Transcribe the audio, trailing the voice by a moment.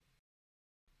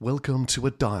Welcome to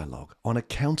a dialogue on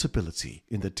accountability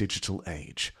in the digital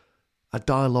age. A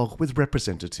dialogue with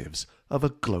representatives of a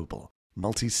global,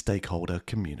 multi-stakeholder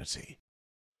community.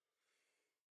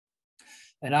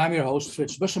 And I'm your host,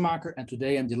 Frits Bussemaker, and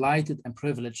today I'm delighted and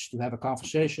privileged to have a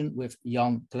conversation with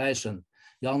Jan Thijssen.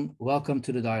 Jan, welcome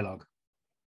to the dialogue.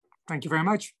 Thank you very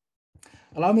much.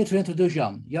 Allow me to introduce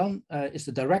Jan. Jan is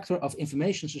the Director of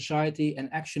Information Society and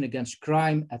Action Against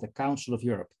Crime at the Council of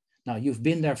Europe. Now, you've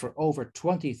been there for over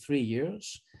 23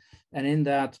 years, and in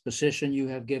that position, you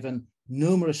have given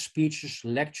numerous speeches,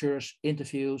 lectures,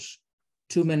 interviews,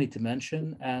 too many to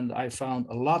mention, and I found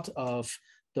a lot of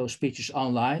those speeches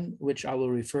online, which I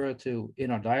will refer to in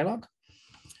our dialogue.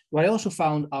 What I also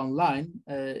found online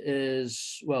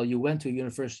is, well, you went to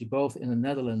university both in the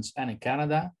Netherlands and in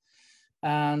Canada,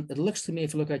 and it looks to me,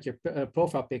 if you look at your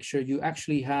profile picture, you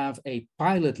actually have a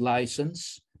pilot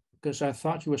license, because I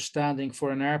thought you were standing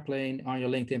for an airplane on your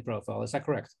LinkedIn profile. Is that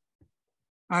correct?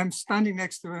 I'm standing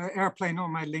next to an airplane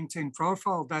on my LinkedIn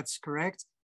profile. That's correct.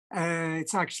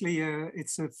 It's actually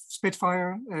it's a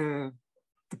Spitfire,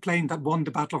 the plane that won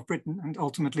the Battle of Britain and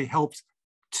ultimately helped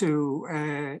to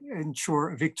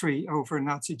ensure a victory over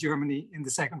Nazi Germany in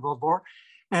the Second World War.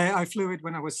 I flew it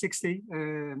when I was 60.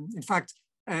 In fact,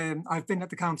 I've been at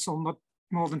the council not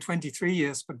more than 23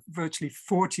 years, but virtually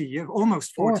 40 years,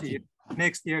 almost 40 years.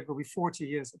 Next year, it will be 40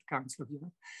 years at the Council of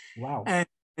Europe. Wow.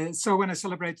 So when I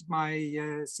celebrated my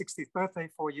 60th birthday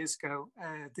 4 years ago,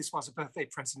 this was a birthday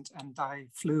present, and I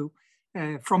flew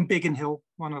from Biggin Hill,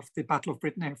 one of the Battle of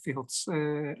Britain airfields,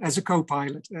 as a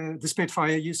co-pilot, the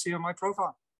Spitfire you see on my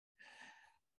profile.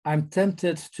 I'm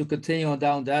tempted to continue on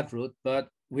down that route, but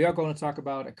we are going to talk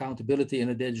about accountability in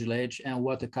the digital age and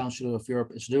what the Council of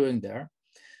Europe is doing there.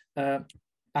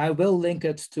 I will link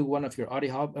it to one of your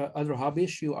other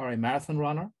hobbies. You are a marathon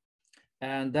runner,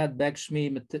 and that begs me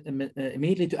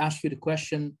immediately to ask you the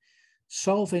question,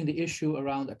 solving the issue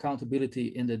around accountability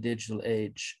in the digital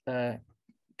age.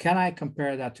 Can I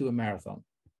compare that to a marathon?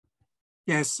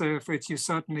 Yes, Fritz, you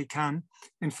certainly can.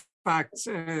 In fact,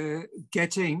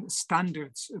 getting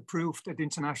standards approved at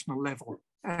international level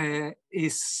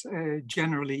is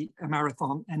generally a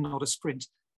marathon and not a sprint.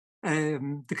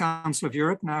 The Council of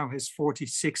Europe now has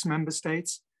 46 member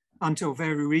states, until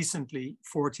very recently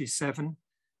 47,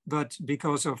 but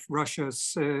because of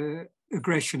Russia's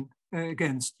aggression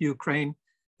against Ukraine,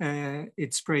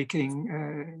 it's breaking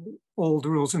all the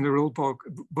rules in the rule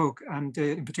book and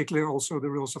in particular also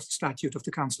the rules of the Statute of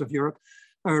the Council of Europe.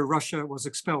 Russia was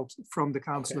expelled from the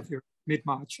Council of Europe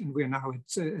mid-March, and we're now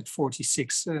at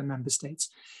 46 member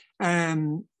states.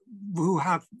 Who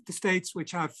have the states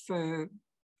which have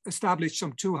established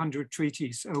some 200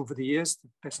 treaties over the years,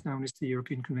 best known as the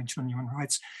European Convention on Human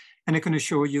Rights. And I can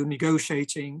assure you,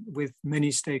 negotiating with many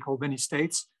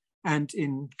states, and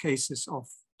in cases of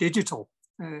digital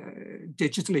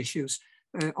issues,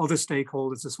 other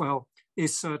stakeholders as well,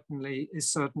 is certainly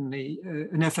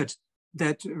an effort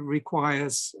that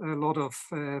requires a lot of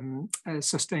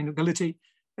sustainability,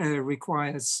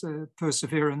 requires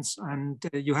perseverance, and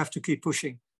you have to keep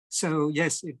pushing. So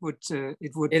yes, it would.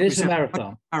 It is a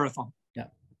marathon. Marathon. Yeah,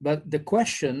 but the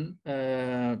question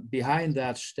behind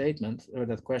that statement or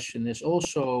that question is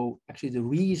also actually the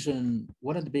reason.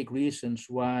 One of the big reasons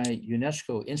why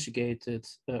UNESCO instigated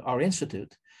our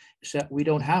institute is that we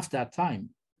don't have that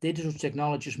time. Digital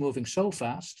technology is moving so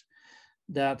fast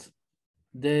that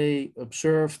they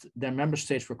observed their member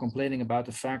states were complaining about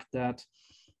the fact that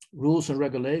rules and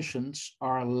regulations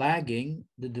are lagging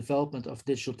the development of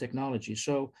digital technology.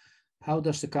 So how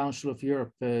does the Council of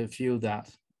Europe view that?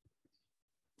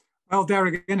 Well, there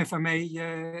again, if I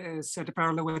may set a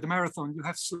parallel with the marathon, you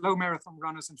have slow marathon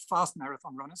runners and fast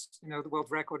marathon runners. You know, the world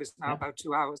record is now about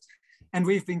 2 hours. And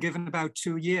we've been given about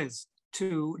 2 years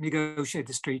to negotiate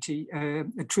this treaty,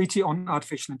 a treaty on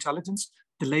artificial intelligence,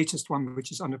 the latest one,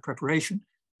 which is under preparation.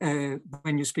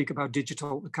 When you speak about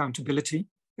digital accountability,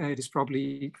 it is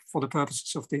probably for the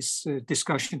purposes of this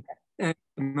discussion at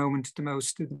the moment the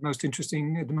most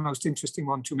interesting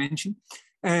one to mention.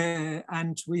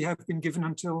 And we have been given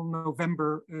until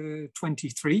November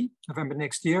 23, November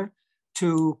next year,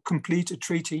 to complete a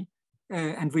treaty.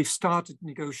 And we've started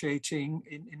negotiating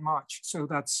in March. So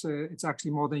that's it's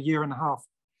actually more than a year and a half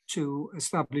to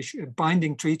establish a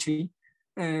binding treaty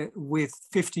with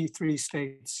 53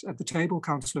 states at the table,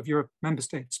 Council of Europe member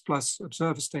states, plus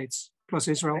observer states, plus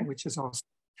Israel, which is us,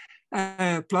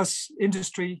 plus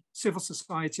industry, civil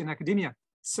society, and academia.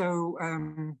 So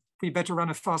we better run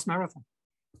a fast marathon.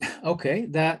 Okay,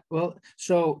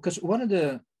 so because one of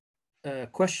the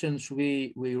questions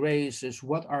we raise is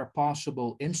what are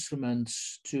possible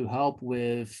instruments to help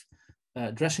with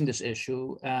addressing this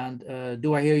issue. And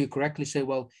do I hear you correctly say,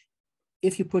 well,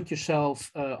 if you put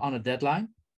yourself on a deadline,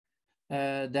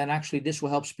 then actually this will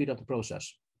help speed up the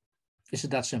process? Is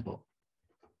it that simple?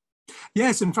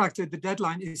 Yes, in fact, the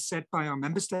deadline is set by our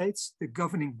member states. The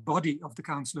governing body of the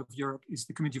Council of Europe is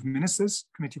the Committee of Ministers,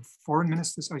 Committee of Foreign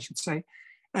Ministers, I should say.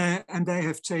 And they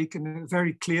have taken a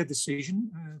very clear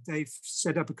decision. They've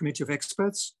set up a committee of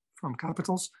experts from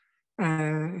capitals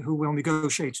who will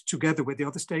negotiate together with the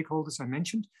other stakeholders I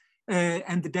mentioned.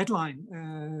 And the deadline,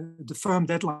 the firm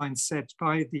deadline set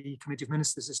by the Committee of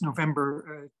Ministers is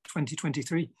November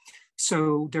 2023.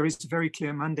 So there is a very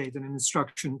clear mandate and an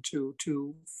instruction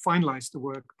to finalize the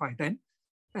work by then.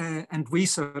 And we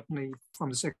certainly, from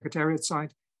the Secretariat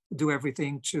side, do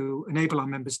everything to enable our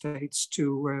member states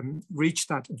to reach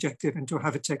that objective and to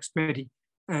have a text ready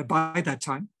by that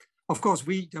time. Of course,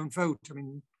 we don't vote. I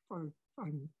mean, I'm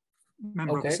a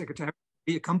member of the Secretariat.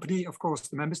 We accompany, of course,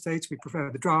 the member states. We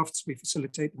prepare the drafts, we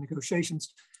facilitate the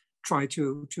negotiations, try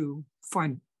to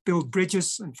build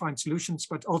bridges and find solutions.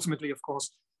 But ultimately, of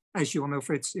course, as you all know,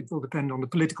 Fritz, it will depend on the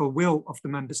political will of the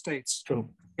member states to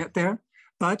get there.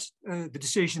 But the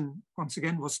decision, once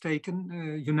again, was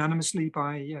taken unanimously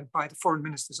by the foreign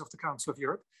ministers of the Council of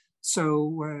Europe,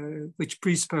 so which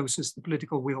presupposes the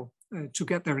political will to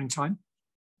get there in time.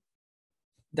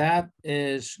 That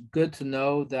is good to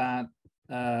know that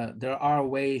there are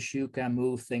ways you can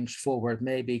move things forward,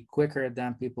 maybe quicker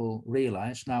than people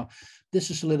realize. Now, this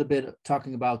is a little bit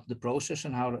talking about the process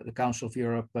and how the Council of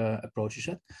Europe approaches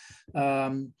it.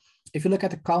 If you look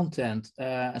at the content,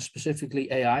 and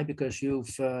specifically AI, because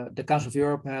the Council of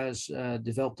Europe has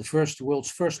developed the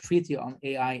world's first treaty on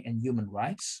AI and human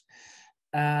rights.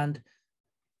 And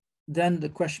then the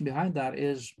question behind that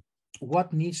is,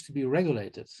 what needs to be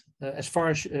regulated? As far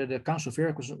as the Council of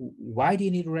Europe is, why do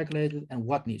you need to regulate it and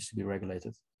what needs to be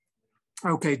regulated?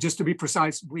 Okay, just to be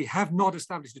precise, we have not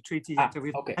established a treaty yet.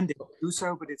 We've intended to do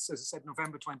so, but it's, as I said,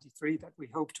 November 23 that we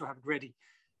hope to have it ready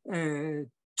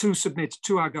to submit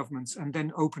to our governments and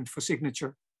then opened for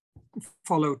signature,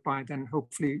 followed by then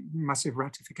hopefully massive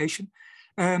ratification.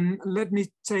 Let me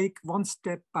take one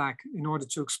step back in order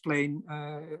to explain,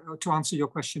 to answer your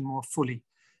question more fully.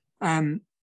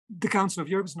 The Council of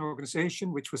Europe is an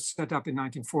organization which was set up in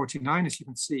 1949, as you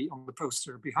can see on the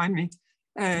poster behind me,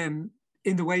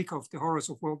 in the wake of the horrors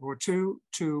of World War II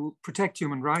to protect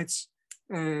human rights,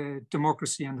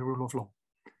 democracy, and the rule of law.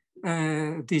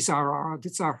 These are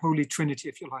our holy trinity,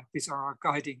 if you like. These are our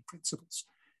guiding principles.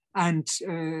 And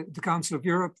the Council of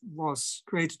Europe was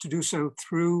created to do so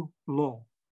through law.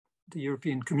 The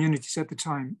European communities at the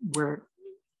time were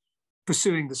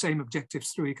pursuing the same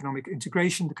objectives through economic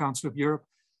integration. The Council of Europe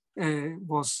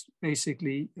was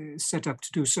basically set up to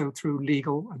do so through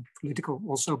legal and political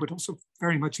also, but also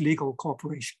very much legal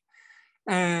cooperation.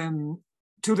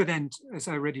 To that end, as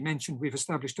I already mentioned, we've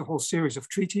established a whole series of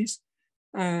treaties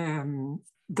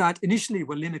that initially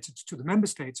were limited to the member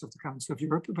states of the Council of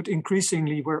Europe, but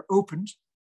increasingly were opened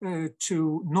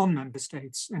to non-member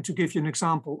states. And to give you an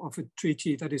example of a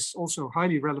treaty that is also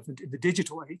highly relevant in the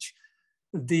digital age,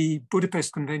 the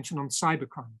Budapest Convention on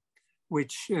Cybercrime,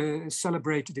 which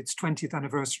celebrated its 20th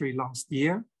anniversary last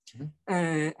year,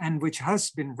 and which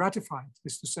has been ratified,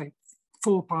 is to say,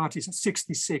 full parties in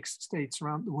 66 states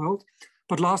around the world.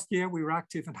 But last year we were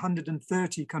active in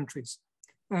 130 countries.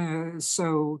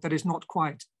 So that is not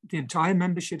quite the entire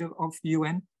membership of the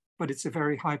UN, but it's a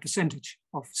very high percentage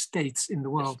of states in the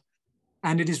world.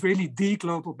 And it is really the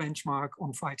global benchmark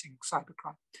on fighting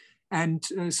cybercrime.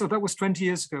 And so that was 20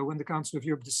 years ago when the Council of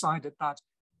Europe decided that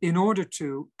in order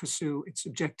to pursue its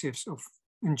objectives of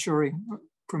ensuring,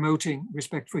 promoting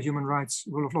respect for human rights,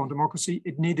 rule of law and democracy,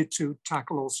 it needed to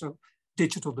tackle also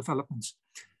digital developments.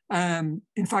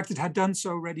 In fact, it had done so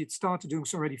already, it started doing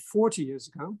so already 40 years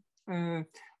ago,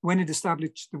 when it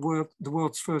established the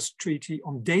world's first treaty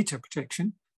on data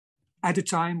protection, at a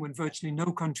time when virtually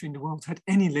no country in the world had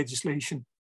any legislation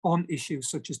on issues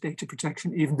such as data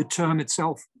protection. Even the term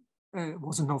itself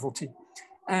was a novelty.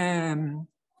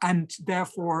 And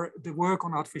therefore, the work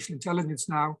on artificial intelligence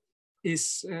now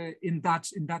is in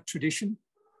that tradition,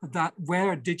 that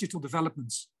where digital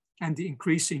developments and the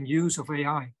increasing use of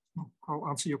AI, I'll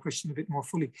answer your question a bit more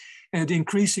fully, the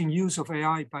increasing use of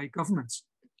AI by governments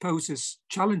poses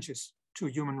challenges to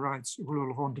human rights,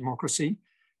 rule of law and democracy,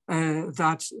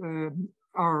 that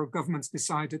our governments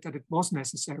decided that it was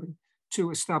necessary to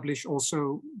establish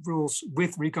also rules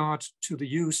with regard to the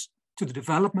use, to the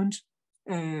development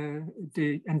and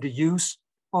the use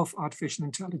of artificial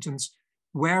intelligence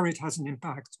where it has an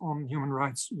impact on human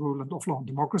rights, rule of law and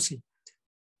democracy.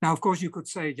 Now, of course, you could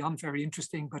say, Jan, very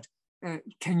interesting, but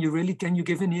can you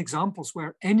give any examples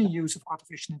where any use of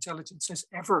artificial intelligence has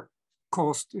ever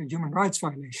caused a human rights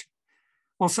violation?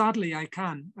 Well, sadly, I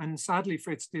can. And sadly,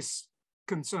 Frits, this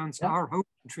concerns our home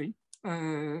country,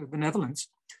 the Netherlands,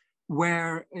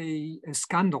 where a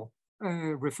scandal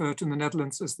referred to in the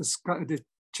Netherlands as the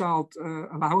child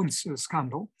allowance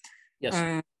scandal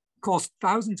caused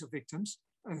thousands of victims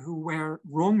who were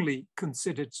wrongly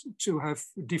considered to have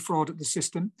defrauded the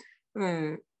system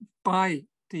by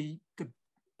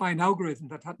an algorithm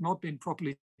that had not been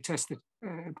properly tested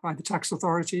by the tax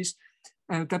authorities,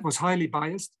 that was highly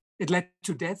biased. It led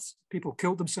to deaths. People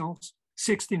killed themselves.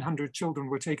 1,600 children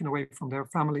were taken away from their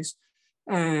families.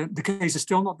 The case is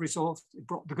still not resolved. It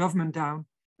brought the government down.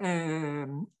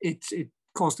 It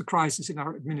caused a crisis in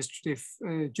our administrative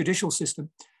judicial system.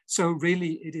 So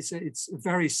really, it's a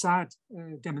very sad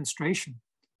demonstration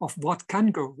of what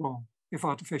can go wrong if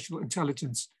artificial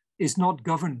intelligence is not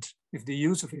governed, if the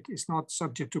use of it is not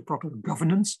subject to proper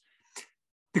governance.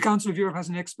 The Council of Europe has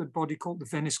an expert body called the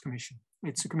Venice Commission.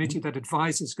 It's a committee that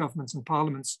advises governments and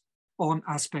parliaments on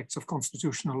aspects of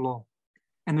constitutional law.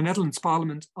 And the Netherlands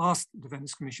Parliament asked the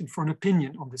Venice Commission for an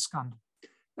opinion on this scandal,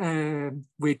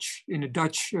 which in a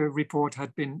Dutch report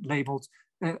had been labeled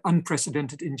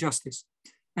unprecedented injustice.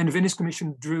 And the Venice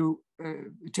Commission drew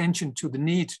attention to the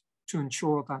need to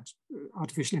ensure that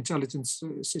artificial intelligence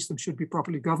systems should be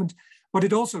properly governed. What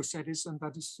it also said is, and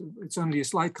that is, it's only a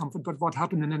slight comfort, but what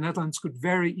happened in the Netherlands could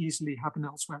very easily happen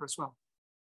elsewhere as well.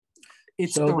 It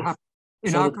still happened.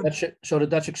 So the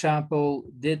Dutch example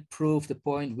did prove the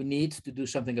point. We need to do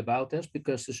something about this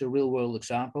because it's a real world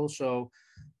example. So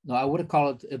no, I wouldn't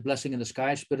call it a blessing in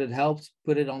disguise, but it helped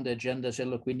put it on the agenda. Say,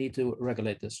 look, we need to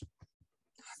regulate this.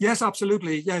 Yes,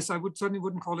 absolutely. Yes, I certainly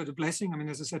wouldn't call it a blessing. I mean,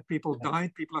 as I said, people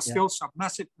died. People are still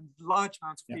massive, large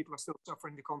amounts of people are still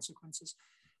suffering the consequences.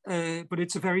 But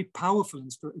it's a very powerful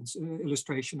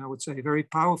illustration, I would say, a very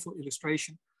powerful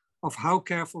illustration of how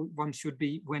careful one should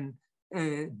be when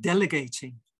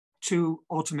delegating to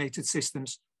automated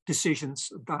systems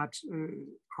decisions that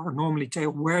are normally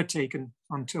were taken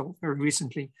until very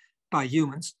recently by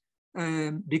humans.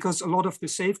 Because a lot of the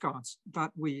safeguards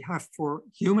that we have for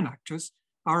human actors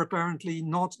are apparently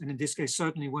not, and in this case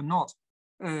certainly were not,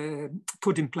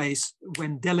 put in place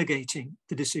when delegating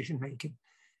the decision making.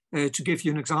 To give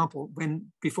you an example,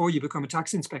 before you become a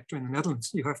tax inspector in the Netherlands,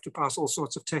 you have to pass all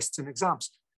sorts of tests and exams.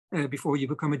 Before you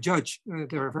become a judge,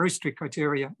 there are very strict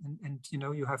criteria, and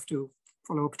you have to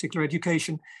follow a particular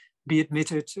education, be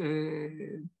admitted,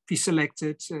 be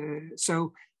selected.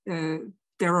 So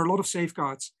there are a lot of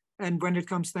safeguards. And when it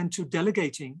comes then to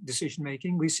delegating decision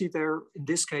making, we see there in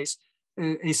this case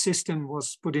a system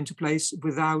was put into place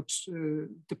without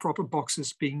the proper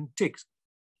boxes being ticked.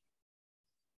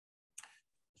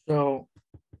 So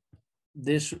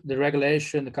the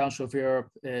regulation, the Council of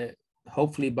Europe,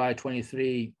 hopefully by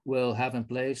 23 will have in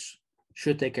place,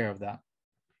 should take care of that.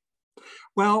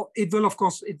 Well, it will, of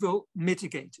course, it will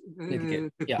mitigate the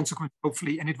consequence,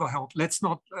 hopefully, and it will help. Let's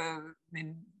not,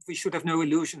 we should have no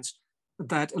illusions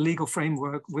that a legal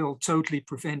framework will totally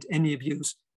prevent any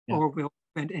abuse or will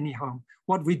prevent any harm.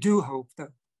 What we do hope,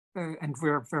 though, and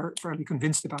we're fairly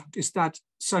convinced about, is that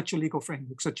such a legal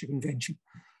framework, such a convention,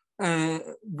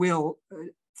 will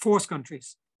force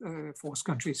countries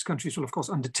will of course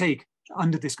undertake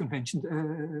under this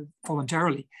convention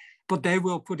voluntarily, but they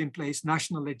will put in place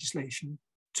national legislation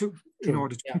in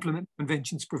order to implement the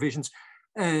convention's provisions,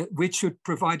 which should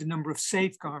provide a number of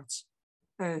safeguards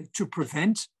to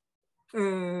prevent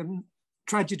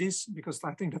tragedies, because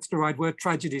I think that's the right word,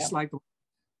 tragedies like the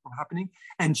one happening.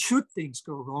 And should things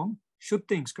go wrong,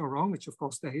 which of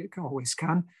course they always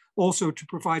can, also to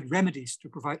provide remedies, to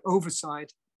provide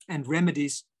oversight and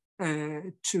remedies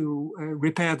to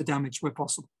repair the damage where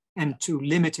possible and to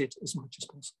limit it as much as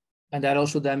possible. And that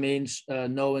also then means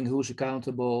knowing who's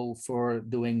accountable for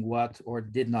doing what or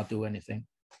did not do anything.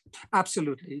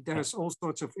 Absolutely. There's all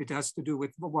sorts of, it has to do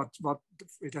with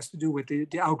it has to do with the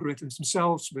algorithms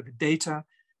themselves, with the data,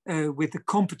 with the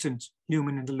competent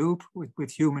human in the loop,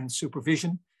 with human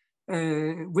supervision,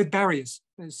 with barriers,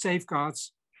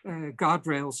 safeguards,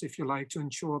 guardrails, if you like, to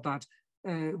ensure that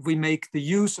we make the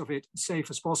use of it as safe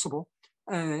as possible.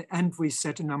 And we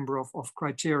set a number of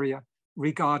criteria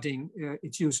regarding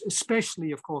its use,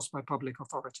 especially, of course, by public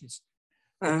authorities.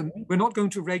 We're not going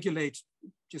to regulate,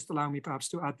 just allow me perhaps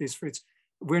to add this, Frits,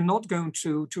 we're not going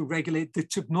to regulate the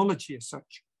technology as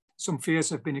such. Some fears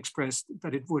have been expressed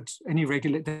that it would,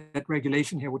 that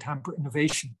regulation here would hamper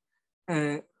innovation.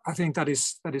 I think that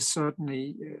is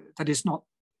certainly, that is not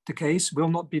the case, will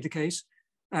not be the case.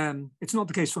 It's not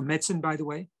the case for medicine, by the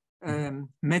way.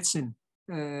 Medicine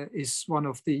is one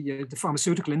of the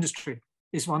pharmaceutical industry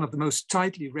is one of the most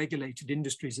tightly regulated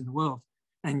industries in the world.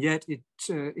 And yet it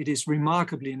is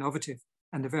remarkably innovative.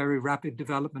 And the very rapid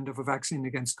development of a vaccine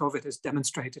against COVID has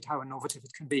demonstrated how innovative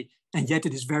it can be. And yet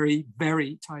it is very,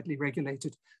 very tightly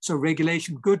regulated. So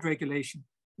regulation, good regulation,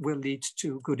 will lead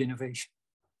to good innovation.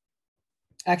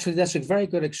 Actually, that's a very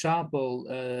good example.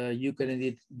 You can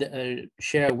indeed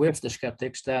share with the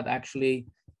skeptics that actually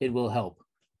it will help.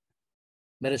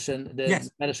 Medicine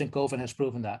COVID has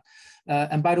proven that.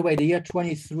 And by the way, the year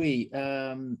 23,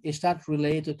 is that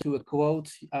related to a quote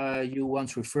you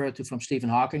once referred to from Stephen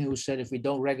Hawking, who said, if we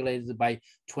don't regulate it by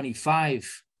 25,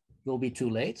 we'll be too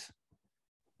late?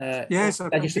 Yes,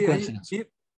 that is a coincidence.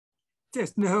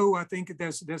 Yes, no, I think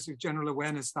there's a general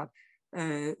awareness that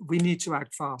we need to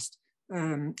act fast.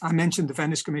 I mentioned the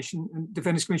Venice Commission, and the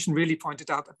Venice Commission really pointed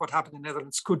out that what happened in the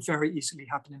Netherlands could very easily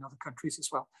happen in other countries as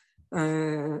well.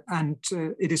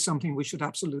 It is something we should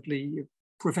absolutely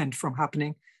prevent from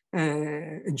happening,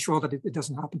 ensure that it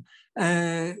doesn't happen.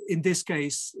 In this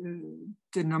case,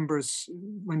 the numbers,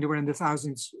 when they were in the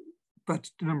thousands, but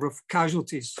the number of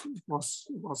casualties was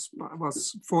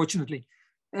fortunately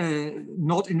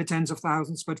not in the tens of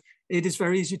thousands, but it is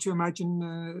very easy to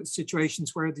imagine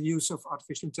situations where the use of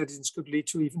artificial intelligence could lead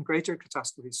to even greater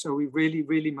catastrophes. So we really,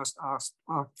 really must act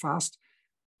fast.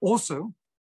 Also,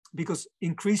 because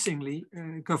increasingly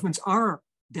governments are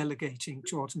delegating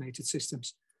to automated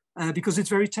systems, because it's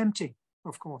very tempting,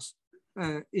 of course.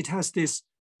 It has this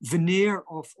veneer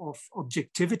of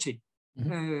objectivity.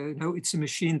 Mm-hmm. No, it's a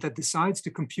machine that decides, the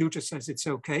computer says it's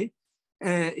okay.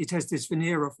 It has this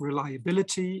veneer of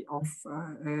reliability,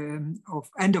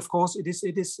 and of course it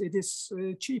is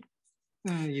cheap.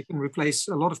 You can replace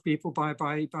a lot of people by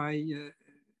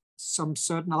some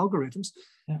certain algorithms,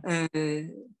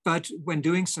 but when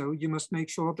doing so, you must make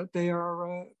sure that they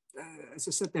are, as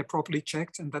I said, they're properly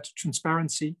checked, and that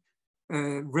transparency,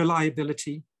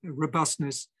 reliability,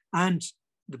 robustness, and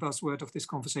the buzzword of this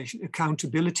conversation,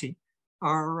 accountability,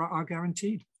 are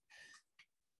guaranteed.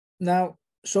 Now,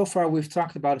 so far, we've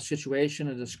talked about a situation,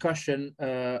 a discussion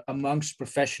amongst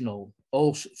professionals.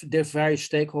 Also, they're various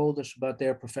stakeholders, but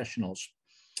they're professionals.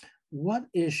 What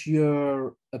is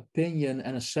your opinion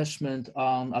and assessment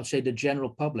on, I'd say, the general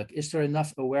public? Is there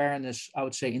enough awareness, I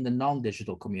would say, in the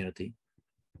non-digital community?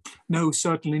 No,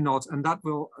 certainly not. And that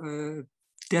will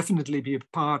definitely be a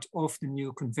part of the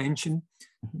new convention,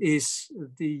 is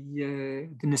the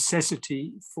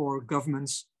necessity for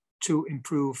governments to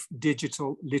improve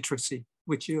digital literacy,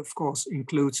 which of course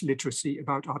includes literacy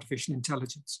about artificial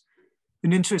intelligence.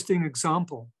 An interesting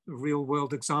example, a real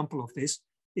world example of this,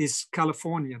 is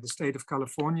California, the state of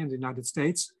California in the United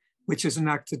States, which has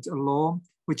enacted a law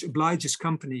which obliges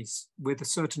companies with a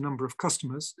certain number of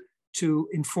customers to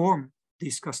inform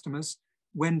these customers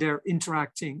when they're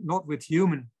interacting not with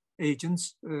human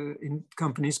agents in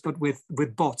companies, but with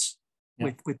bots,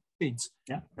 with machines.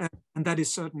 And that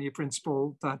is certainly a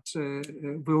principle that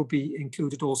will be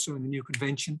included also in the new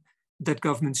convention, that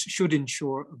governments should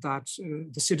ensure that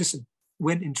the citizen,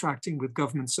 when interacting with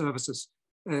government services,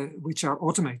 which are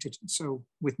automated, so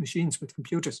with machines, with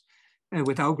computers,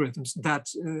 with algorithms, that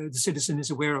the citizen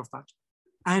is aware of that.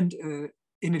 And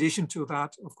in addition to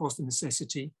that, of course, the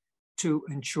necessity to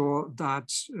ensure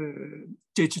that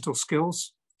digital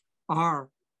skills are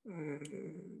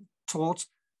taught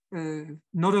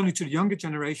not only to the younger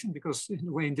generation, because in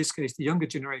a way, in this case, the younger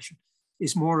generation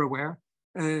is more aware,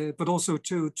 but also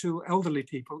to elderly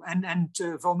people and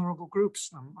vulnerable groups.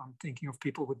 I'm thinking of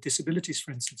people with disabilities,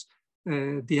 for instance,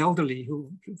 the elderly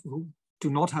who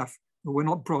were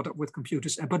not brought up with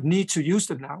computers, but need to use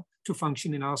them now to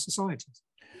function in our societies.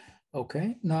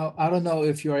 Okay, now I don't know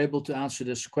if you're able to answer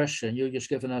this question. You've just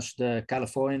given us the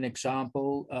Californian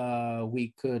example.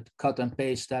 We could cut and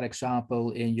paste that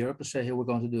example in Europe and say, here, we're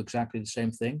going to do exactly the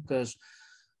same thing, because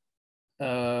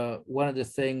one of the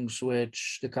things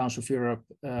which the Council of Europe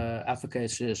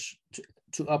advocates is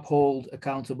to uphold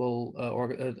accountable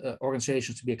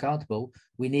organizations to be accountable.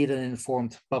 We need an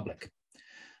informed public.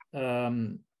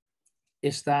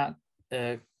 Is that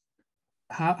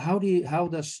how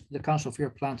does the Council of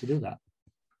Europe plan to do that?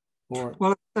 Or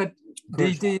well,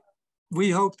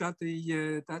 we hope that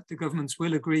the governments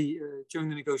will agree during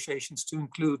the negotiations to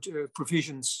include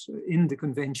provisions in the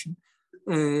convention,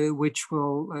 which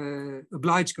will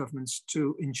oblige governments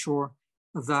to ensure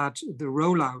that the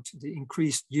rollout, the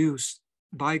increased use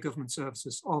by government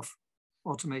services of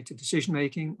automated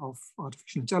decision-making, of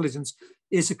artificial intelligence,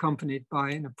 is accompanied by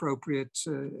an appropriate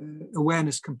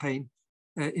awareness campaign,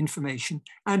 information,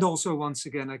 and also, once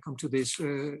again, I come to this,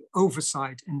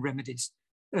 oversight and remedies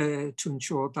to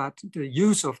ensure that the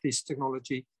use of this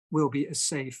technology will be as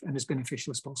safe and as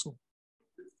beneficial as possible.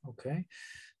 Okay.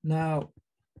 Now,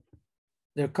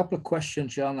 there are a couple of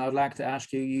questions, Jan, I'd like to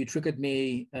ask you. You triggered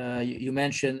me. You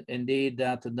mentioned indeed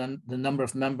that the number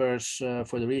of members,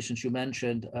 for the reasons you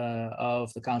mentioned,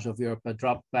 of the Council of Europe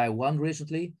dropped by 1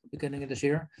 recently, beginning of this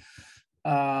year.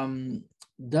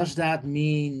 Does that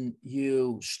mean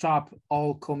you stop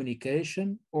all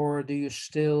communication, or do you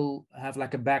still have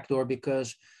like a backdoor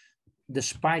because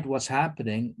despite what's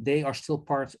happening, they are still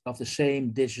part of the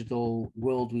same digital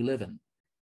world we live in?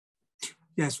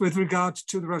 Yes, with regard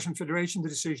to the Russian Federation, the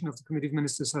decision of the Committee of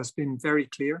Ministers has been very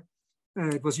clear.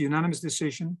 It was a unanimous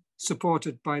decision,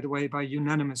 supported, by the way, by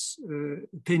unanimous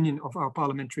opinion of our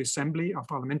Parliamentary Assembly, our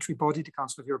parliamentary body. The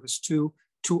Council of Europe has two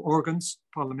organs,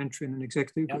 parliamentary and an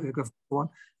executive government one.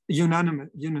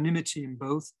 Unanimity in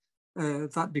both.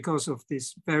 That because of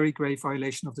this very grave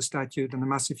violation of the statute and the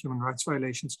massive human rights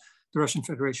violations, the Russian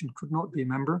Federation could not be a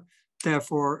member.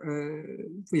 Therefore,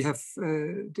 we have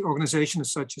the organization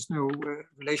as such has no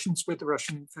relations with the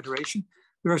Russian Federation.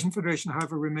 The Russian Federation,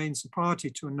 however, remains a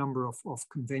party to a number of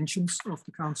conventions of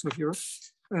the Council of Europe,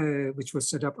 which was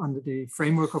set up under the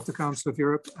framework of the Council of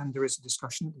Europe. And there is a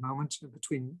discussion at the moment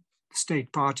between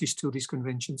state parties to these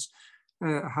conventions,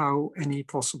 how any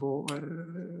possible,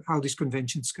 how these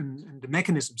conventions can, and the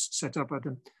mechanisms set up at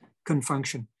them can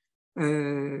function.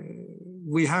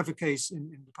 We have a case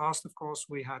in the past, of course.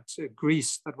 We had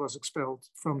Greece that was expelled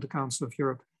from the Council of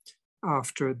Europe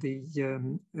after the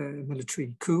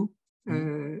military coup,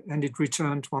 and it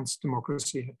returned once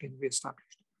democracy had been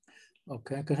reestablished.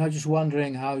 Okay, because I'm just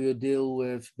wondering how you deal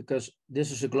with, because this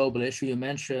is a global issue. You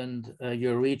mentioned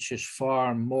your reach is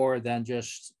far more than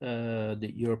just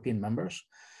the European members.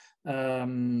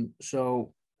 I'm just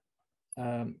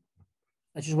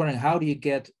wondering, how do you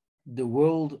get the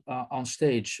world on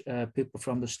stage, people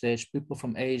from the States, people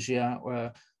from Asia,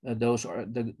 or those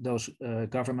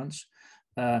governments?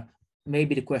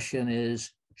 Maybe the question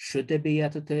is, should they be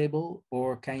at the table,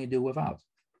 or can you do without?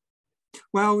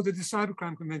 Well, the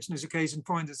Cybercrime Convention is a case in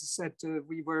point. As I said,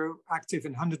 we were active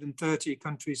in 130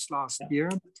 countries last year.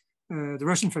 The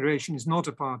Russian Federation is not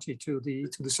a party to the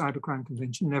Cybercrime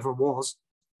Convention, never was.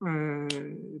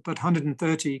 But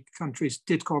 130 countries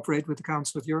did cooperate with the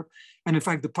Council of Europe. And in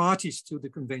fact, the parties to the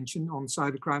Convention on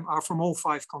Cybercrime are from all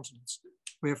 5 continents.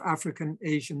 We have African,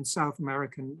 Asian, South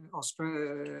American,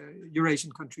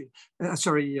 Eurasian country,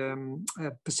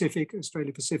 Pacific,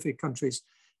 Australia-Pacific countries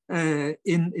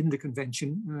in the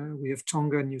convention. We have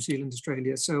Tonga, New Zealand,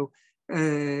 Australia. So,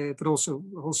 but also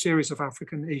a whole series of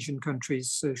African, Asian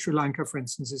countries. Sri Lanka, for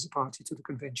instance, is a party to the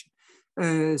convention.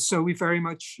 So we very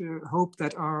much hope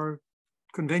that our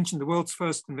convention, the world's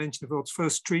first convention, the world's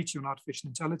first treaty on artificial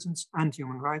intelligence and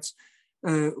human rights,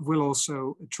 will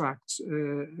also attract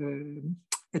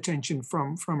attention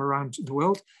from around the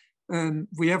world.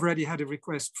 We have already had a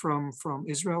request from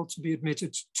Israel to be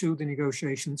admitted to the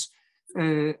negotiations,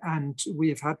 and we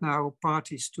have had now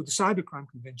parties to the Cybercrime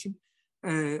Convention.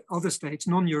 Other states,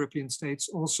 non-European states,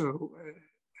 also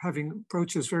having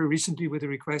approached us very recently with a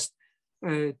request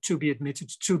to be admitted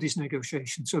to these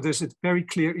negotiations. So there's a very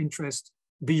clear interest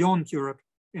beyond Europe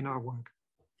in our work.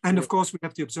 And of course, we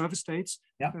have the observer states.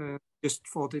 Just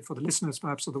for the listeners,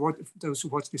 perhaps, or those who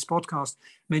watch this podcast,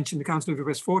 mention the Council of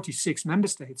Europe has 46 member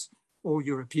states, all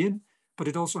European, but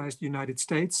it also has the United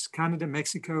States, Canada,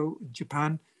 Mexico,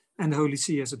 Japan, and the Holy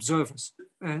See as observers.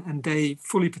 And they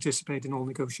fully participate in all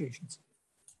negotiations.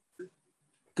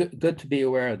 Good to be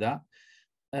aware of that.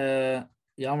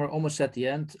 Jan, we're almost at the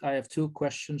end. I have 2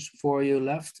 questions for you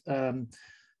left.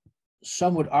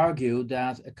 Some would argue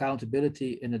that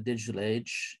accountability in a digital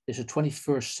age is a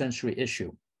 21st century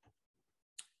issue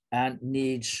and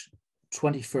needs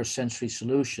 21st century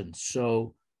solutions.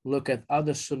 So look at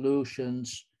other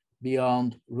solutions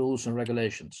beyond rules and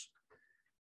regulations.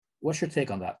 What's your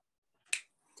take on that?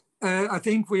 I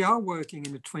think we are working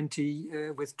in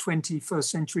with 21st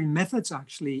century methods,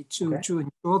 actually, to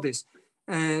ensure this.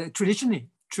 Traditionally,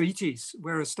 treaties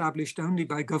were established only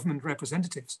by government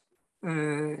representatives.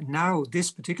 Now,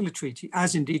 this particular treaty,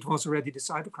 as indeed was already the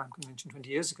Cybercrime Convention 20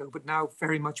 years ago, but now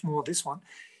very much more this one,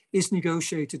 is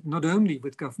negotiated not only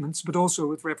with governments, but also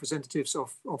with representatives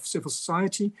of civil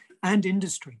society and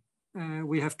industry.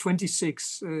 We have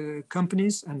 26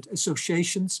 companies and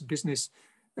associations, business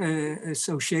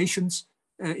associations,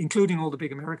 including all the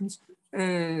big Americans,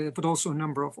 but also a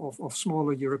number of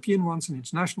smaller European ones and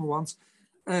international ones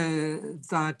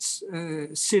that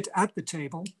sit at the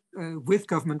table with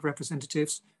government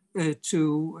representatives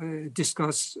to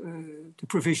discuss the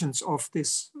provisions of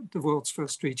the world's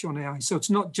first treaty on AI. So it's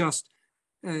not just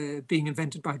being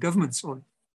invented by governments or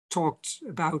talked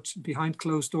about behind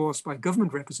closed doors by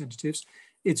government representatives.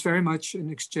 It's very much an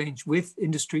exchange with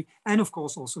industry and of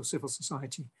course also civil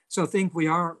society. So I think we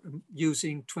are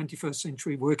using 21st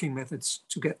century working methods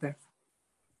to get there.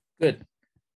 Good.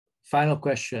 Final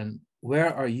question.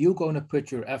 Where are you going to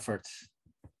put your effort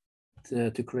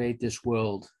to create this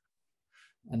world,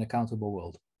 an accountable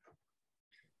world?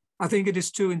 I think it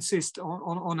is to insist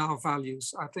on our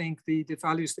values. I think the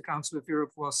values the Council of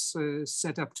Europe was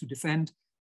set up to defend,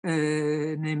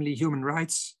 namely human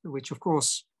rights, which of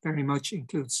course very much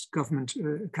includes government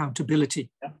accountability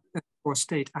for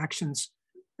state actions,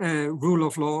 rule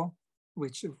of law,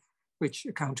 which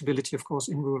accountability, of course,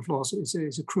 in rule of law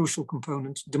is a crucial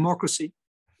component. Democracy,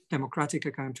 democratic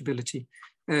accountability,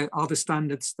 are the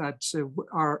standards that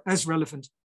are as relevant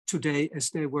today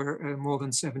as they were more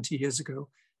than 70 years ago.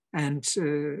 And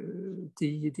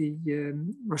the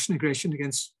Russian aggression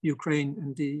against Ukraine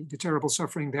and the terrible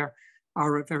suffering there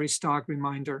are a very stark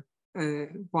reminder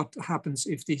what happens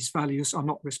if these values are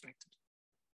not respected.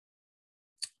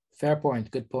 Fair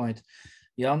point, good point.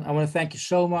 Jan, I want to thank you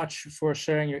so much for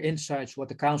sharing your insights, what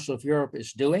the Council of Europe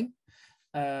is doing.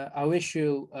 I wish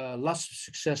you lots of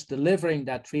success delivering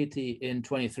that treaty in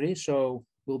 23. So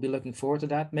we'll be looking forward to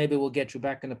that. Maybe we'll get you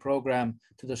back in the program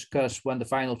to discuss when the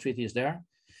final treaty is there.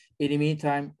 In the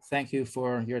meantime, thank you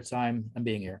for your time and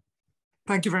being here.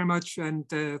 Thank you very much. And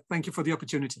thank you for the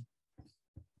opportunity.